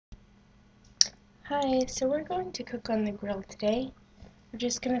Hi, so we're going to cook on the grill today. We're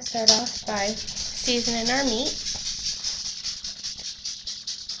just going to start off by seasoning our meat.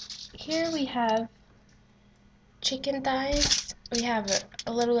 Here we have chicken thighs. We have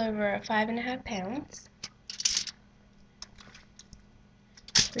a little over 5.5 pounds.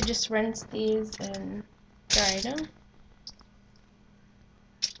 We just rinsed these and dried them.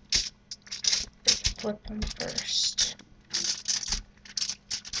 Flip them first.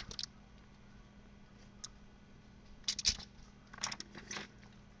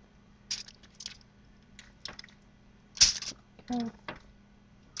 Okay.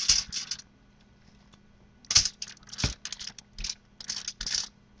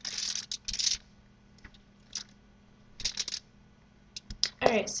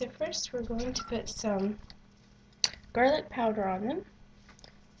 Alright, so first we're going to put some garlic powder on them.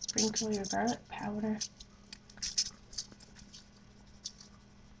 Sprinkle your garlic powder.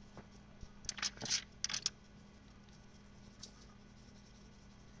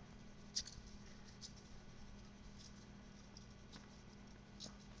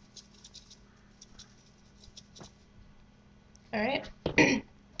 Alright, and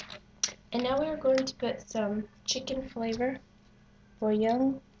now we're going to put some chicken flavor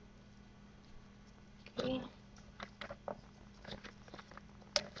bouillon. Okay.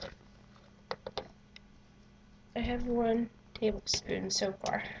 I have 1 tablespoon so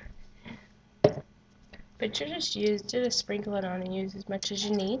far. But you just sprinkle it on and use as much as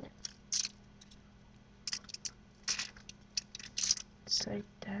you need. Just like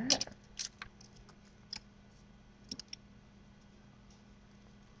that.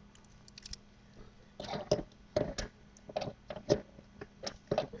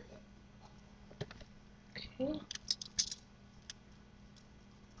 Okay.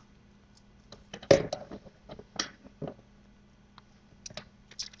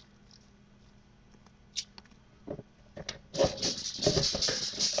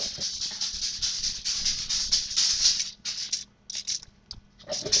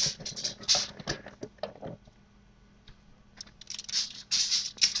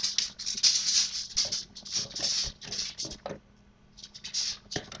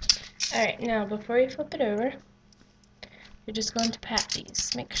 Alright, now before you flip it over, you're just going to pat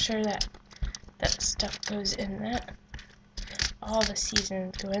these. Make sure that that stuff goes in that. All the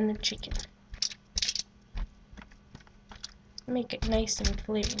seasonings go in the chicken. Make it nice and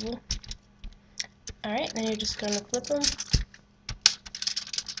flavorful. Alright, then you're just going to flip them.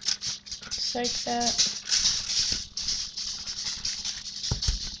 Just like that.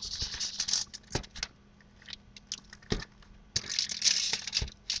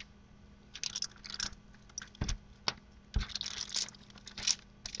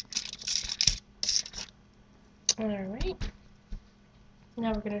 Alright,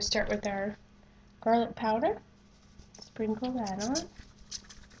 now we're going to start with our garlic powder. Sprinkle that on.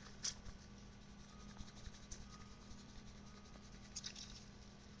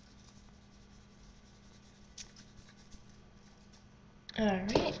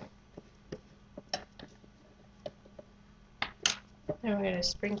 Alright, now we're going to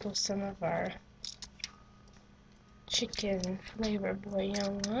sprinkle some of our chicken flavor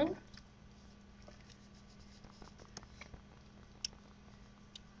bouillon on.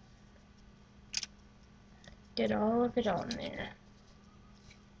 Get all of it on there.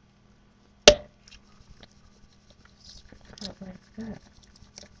 Sprinkle it like that.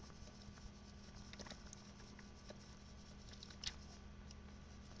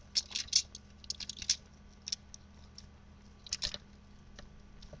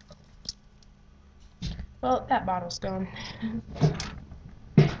 Well, that bottle's gone.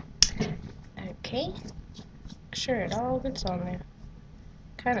 Okay, make sure it all gets on there.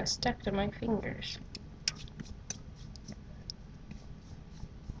 Kind of stuck to my fingers.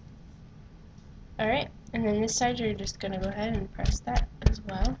 Alright, and then this side you're just going to go ahead and press that as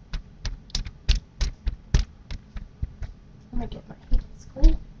well. Let me get my hands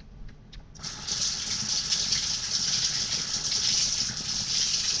clean.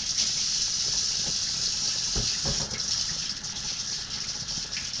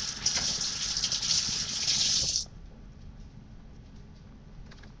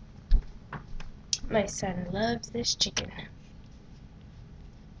 My son loves this chicken.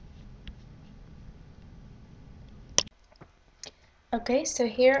 Okay, so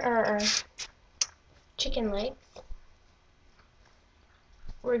here are our chicken legs.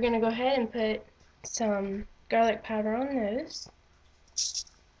 We're going to go ahead and put some garlic powder on those.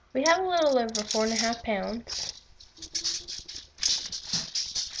 We have a little over 4.5 pounds.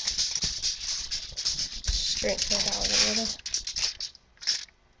 Straighten it out a little.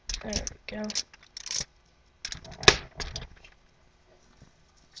 There we go.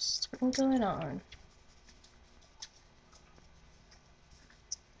 something going on.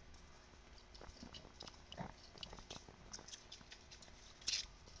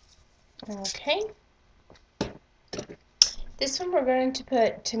 Okay. This one we're going to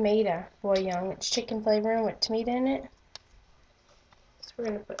put tomato foie young. It's chicken flavoring with tomato in it. So we're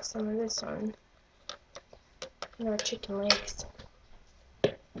going to put some of this on our chicken legs.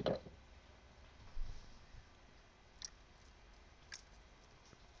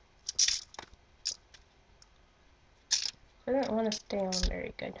 I don't want to stay on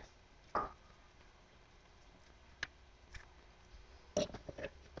very good.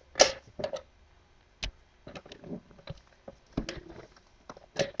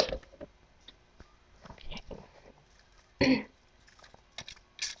 Okay.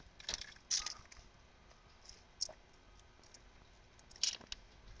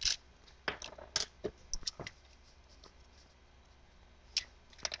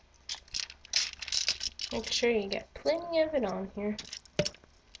 Make sure you get plenty of it on here.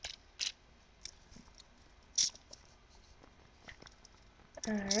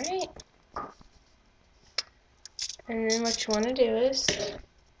 Alright. And then what you want to do is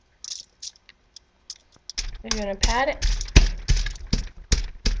you're going to pat it.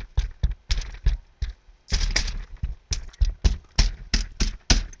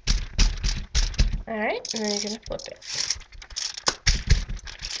 Alright, and then you're going to flip it.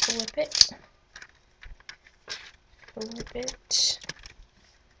 Flip it. Flip it.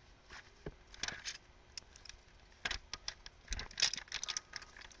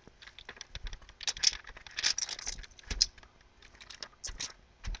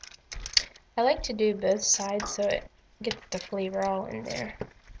 I like to do both sides so it gets the flavor all in there.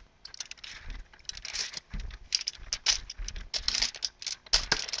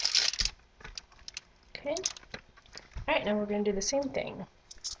 Okay. Alright, now we're going to do the same thing.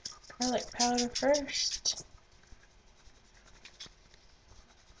 Garlic powder first.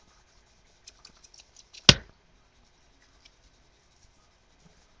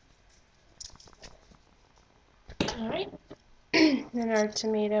 Alright. Then our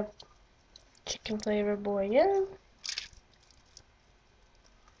tomato chicken flavor bouillon.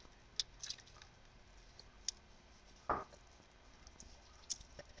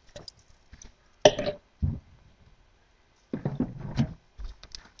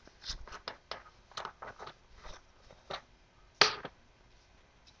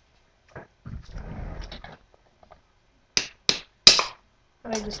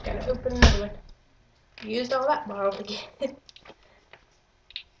 I just gotta open another one. Used all that bottle again.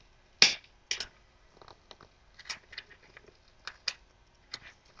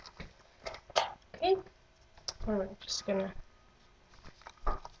 Okay, we're just gonna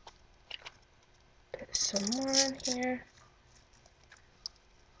put some more in here.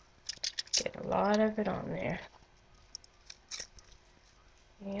 Get a lot of it on there.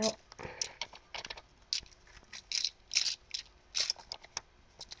 Yep.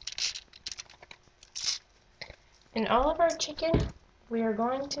 In all of our chicken, we are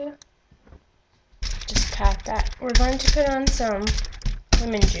going to just pat that. We're going to put on some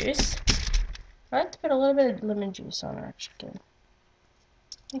lemon juice. I like to put a little bit of lemon juice on our chicken.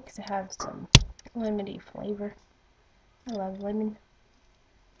 Makes it have some lemony flavor. I love lemon.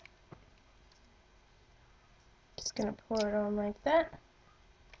 Just gonna pour it on like that.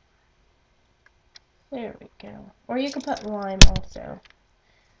 There we go. Or you could put lime also.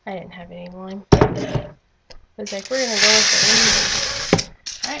 I didn't have any lime. I was like, we're gonna go with the lemon.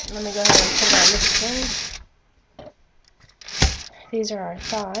 Alright, let me go ahead and put it on this thing. These are our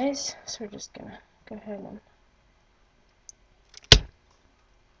thighs, so we're just gonna go ahead and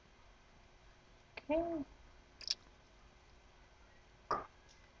okay.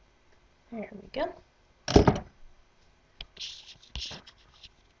 There we go.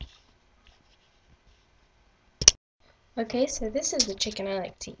 Okay, so this is the chicken I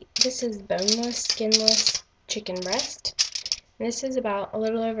like to eat. This is boneless, skinless chicken breast. And this is about a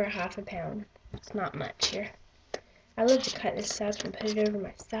little over half a pound. It's not much here. I love to cut this up and put it over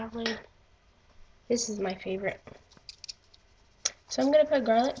my salad. This is my favorite. So I'm going to put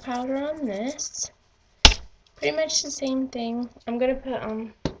garlic powder on this. Pretty much the same thing. I'm going to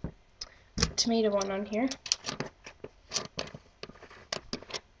put tomato one on here.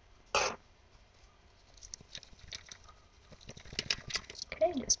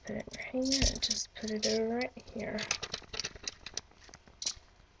 Okay, just put it in your hand and just put it over right here.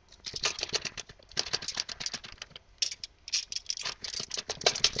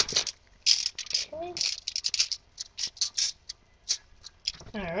 Okay.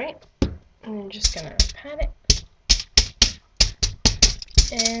 Alright, and I'm just gonna pat it.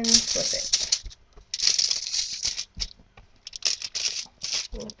 and flip it.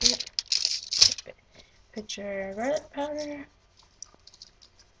 Flip it. Flip it. Put your garlic powder.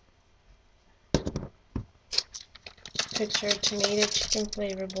 Put your tomato chicken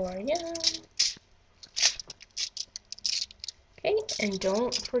flavor bouillon. Okay, and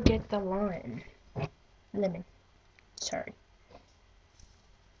don't forget the lime. Lemon. Sorry.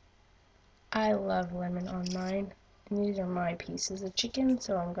 I love lemon on mine. And these are my pieces of chicken,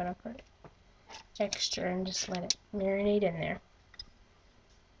 so I'm gonna put extra and just let it marinate in there.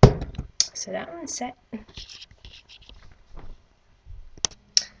 So that one's set.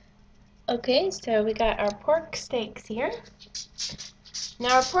 Okay, so we got our pork steaks here.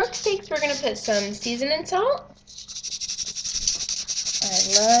 Now our pork steaks, we're gonna put some seasoning salt. I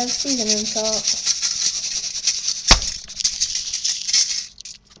love seasoning salt.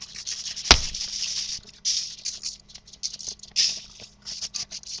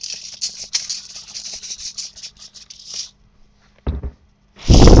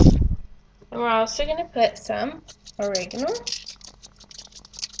 And we're also going to put some oregano.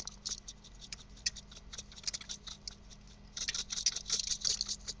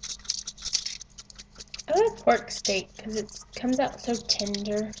 I love pork steak because it comes out so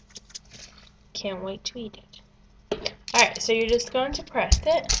tender. Can't wait to eat it. Alright, so you're just going to press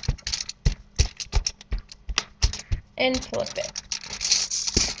it and flip it.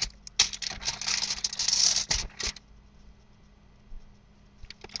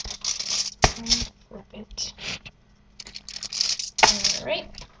 Flip it.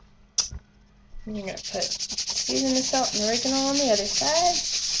 Alright. And you're going to put seasoning salt and oregano on the other side.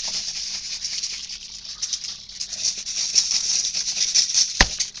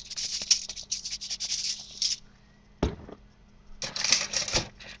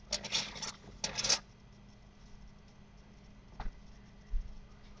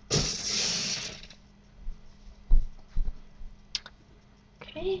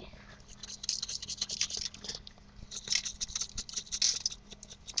 Okay.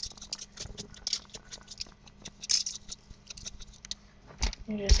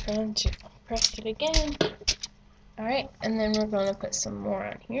 You're just going to press it again. Alright, and then we're going to put some more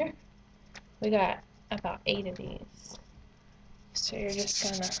on here. We got about 8 of these. So you're just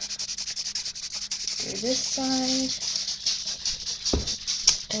going to do this side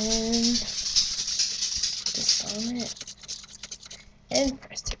and just on it and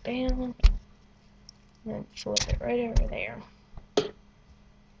press it down and then flip it right over there.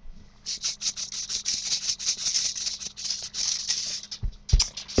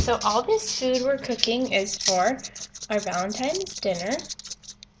 So all this food we're cooking is for our Valentine's dinner.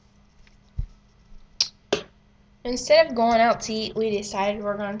 Instead of going out to eat, we decided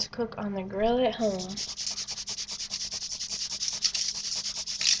we're going to cook on the grill at home.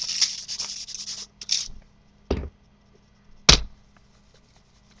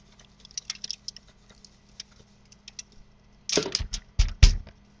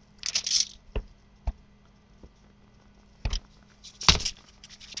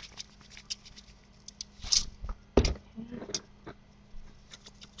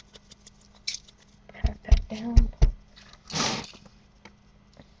 Pat that down.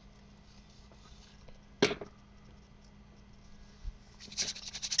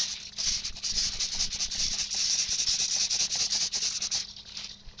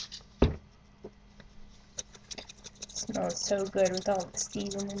 Smells so good with all the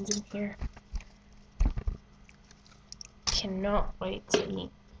seasonings in here. Cannot wait to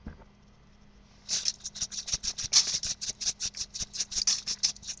eat.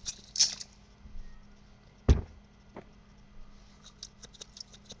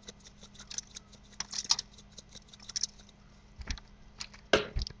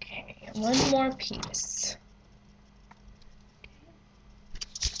 Okay, one more piece.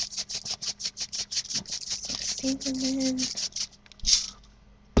 Seasoning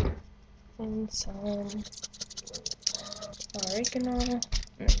and some oregano, and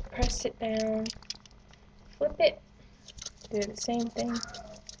then press it down, flip it, do the same thing.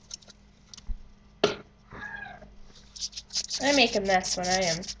 I make a mess when I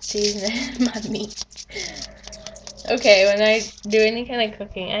am seasoning my meat. Okay, when I do any kind of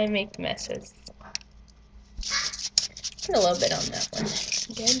cooking, I make messes. Put a little bit on that one.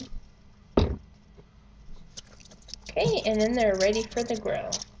 Good. Okay, and then they're ready for the grill.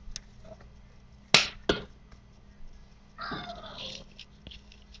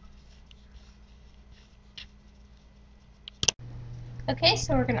 Okay,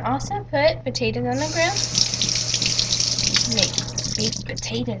 so we're going to also put potatoes on the grill. Make baked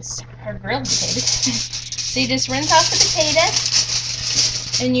potatoes, or grilled potatoes. So you just rinse off the potatoes.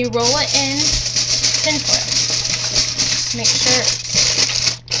 and you roll it in tinfoil. Make sure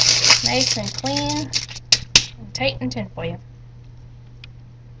it's nice and clean and tight in tinfoil.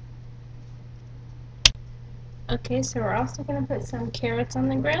 Okay, so we're also going to put some carrots on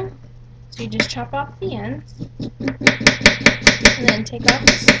the grill. So you just chop off the ends and then take off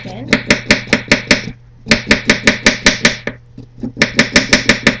the skin.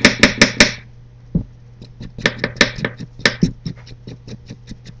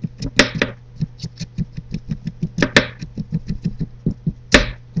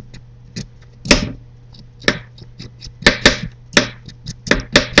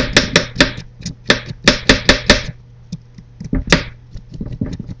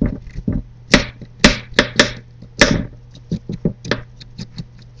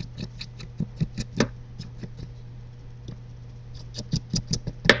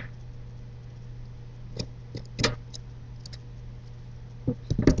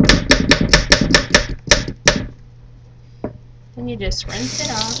 Then you just rinse it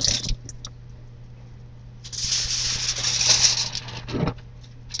off.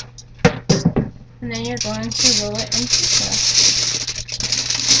 And then you're going to roll it into foil.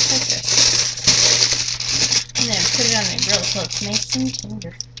 Like this. And then put it on the grill so it's nice and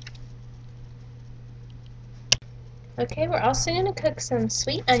tender. Okay, we're also going to cook some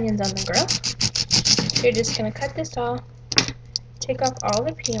sweet onions on the grill. You're just going to cut this off, take off all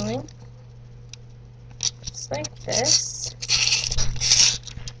the peeling, just like this.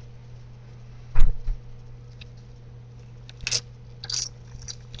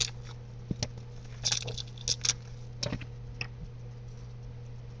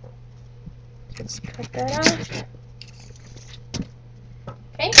 Just cut that off.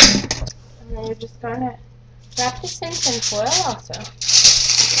 Okay, and then you're just going to wrap this in tinfoil also.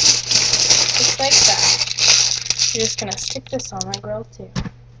 Just like that. You're just going to stick this on the grill too.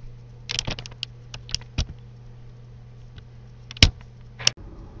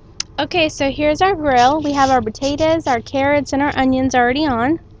 Okay, so here's our grill. We have our potatoes, our carrots, and our onions already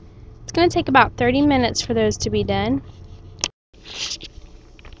on. It's going to take about 30 minutes for those to be done.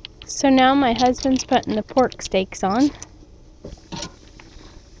 So now my husband's putting the pork steaks on.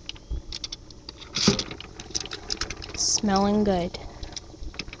 Smelling good.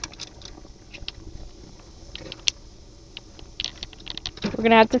 We're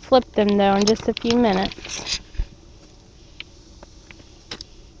going to have to flip them though in just a few minutes.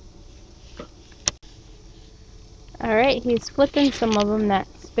 Alright, he's flipping some of them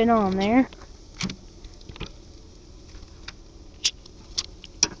that's been on there.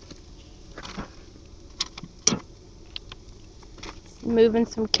 Moving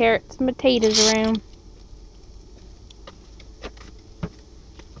some carrots and potatoes around.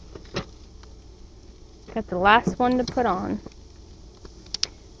 Got the last one to put on.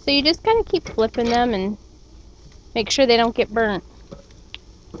 So you just kind of keep flipping them and make sure they don't get burnt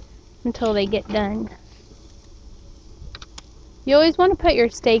until they get done. You always want to put your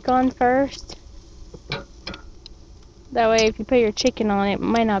steak on first. That way if you put your chicken on, it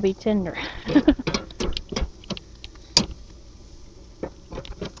might not be tender.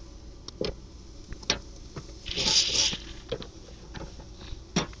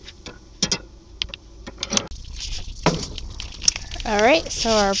 Alright, so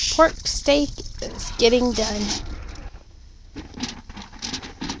our pork steak is getting done.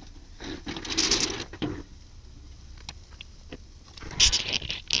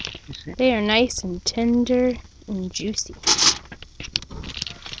 They are nice and tender and juicy.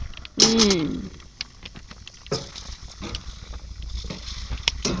 Mmm.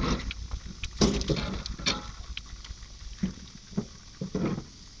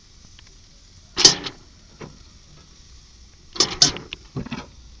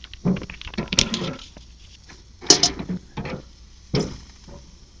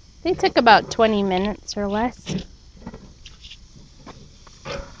 They took about 20 minutes or less.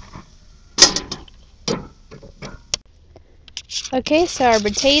 Okay, so our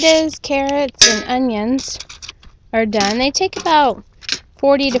potatoes, carrots, and onions are done. They take about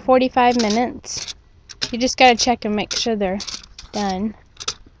 40 to 45 minutes. You just gotta check and make sure they're done.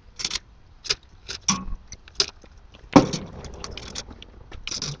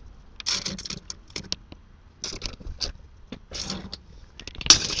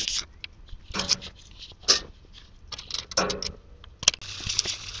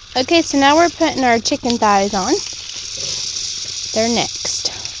 Okay, so now we're putting our chicken thighs on. They're next.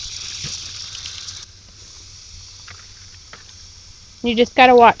 You just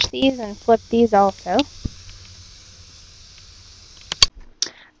gotta watch these and flip these also.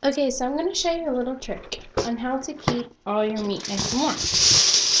 Okay, so I'm going to show you a little trick on how to keep all your meat nice and warm.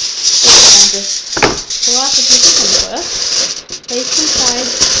 just pull off a piece of tinfoil, place inside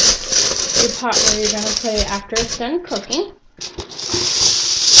your pot where you're going to put it after it's done cooking.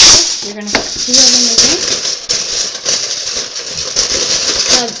 You're going to put 2 of them in there.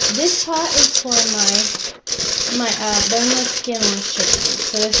 Now, this pot is for my boneless, skinless chicken,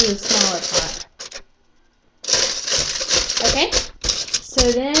 so this is a smaller pot. Okay,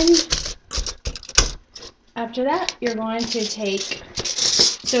 so then after that, you're going to take,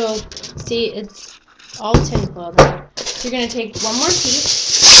 so see, it's all tinfoil there. You're going to take one more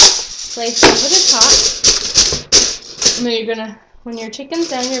piece, place it over the top, and then you're going to, when your chicken's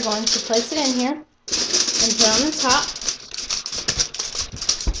done, you're going to place it in here and put it on the top,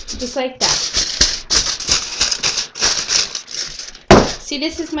 just like that. See,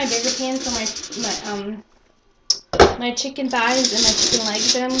 this is my bigger pan for my chicken thighs and my chicken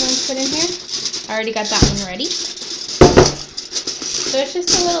legs that I'm going to put in here. I already got that one ready. So it's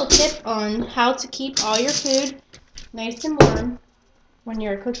just a little tip on how to keep all your food nice and warm when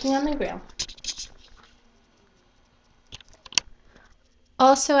you're cooking on the grill.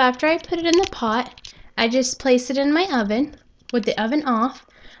 Also, after I put it in the pot, I just place it in my oven with the oven off.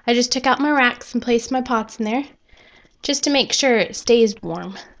 I just took out my racks and placed my pots in there just to make sure it stays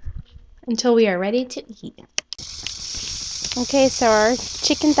warm until we are ready to eat. Okay, so our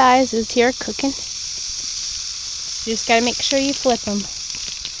chicken thighs is here cooking. You just gotta make sure you flip them.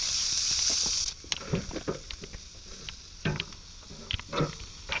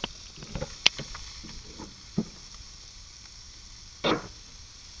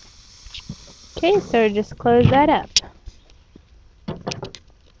 Okay, so just close that up.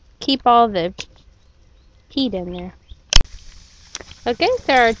 Keep all the heat in there. Okay,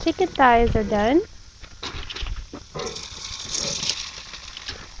 so our chicken thighs are done.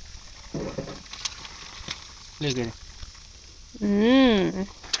 Look at it. Mmm,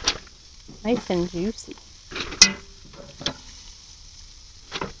 nice and juicy.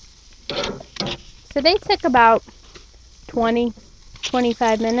 So they took about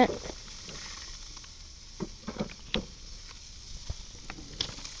 20-25 minutes.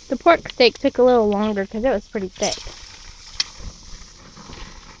 The pork steak took a little longer because it was pretty thick.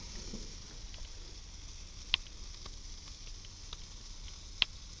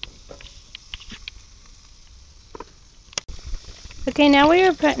 Okay, now we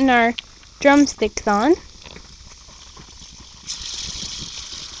are putting our drumsticks on.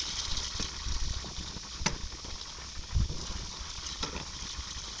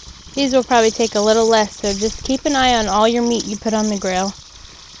 These will probably take a little less, so just keep an eye on all your meat you put on the grill.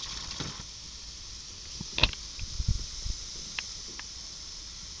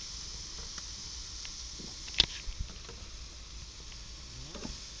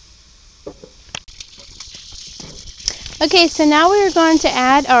 Okay, so now we are going to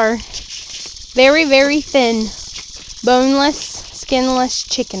add our very, very thin, boneless, skinless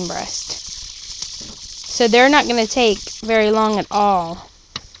chicken breast. So they're not going to take very long at all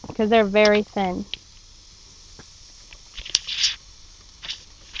because they're very thin.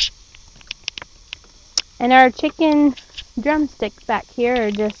 And our chicken drumsticks back here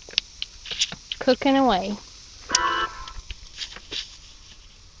are just cooking away.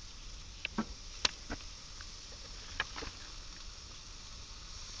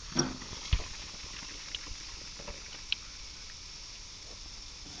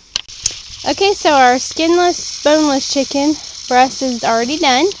 Okay, so our skinless, boneless chicken breast is already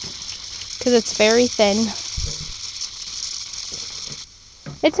done because it's very thin.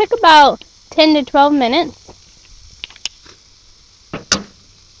 It took about 10 to 12 minutes.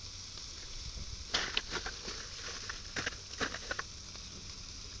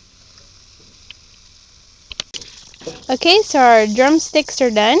 Okay, so our drumsticks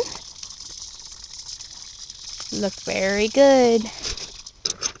are done. Look very good.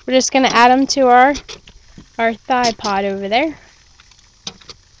 We're just going to add them to our thigh pot over there.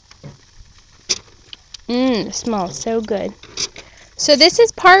 It smells so good. So this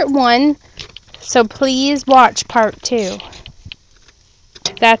is part 1, so please watch part 2.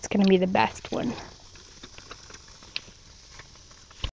 That's going to be the best one.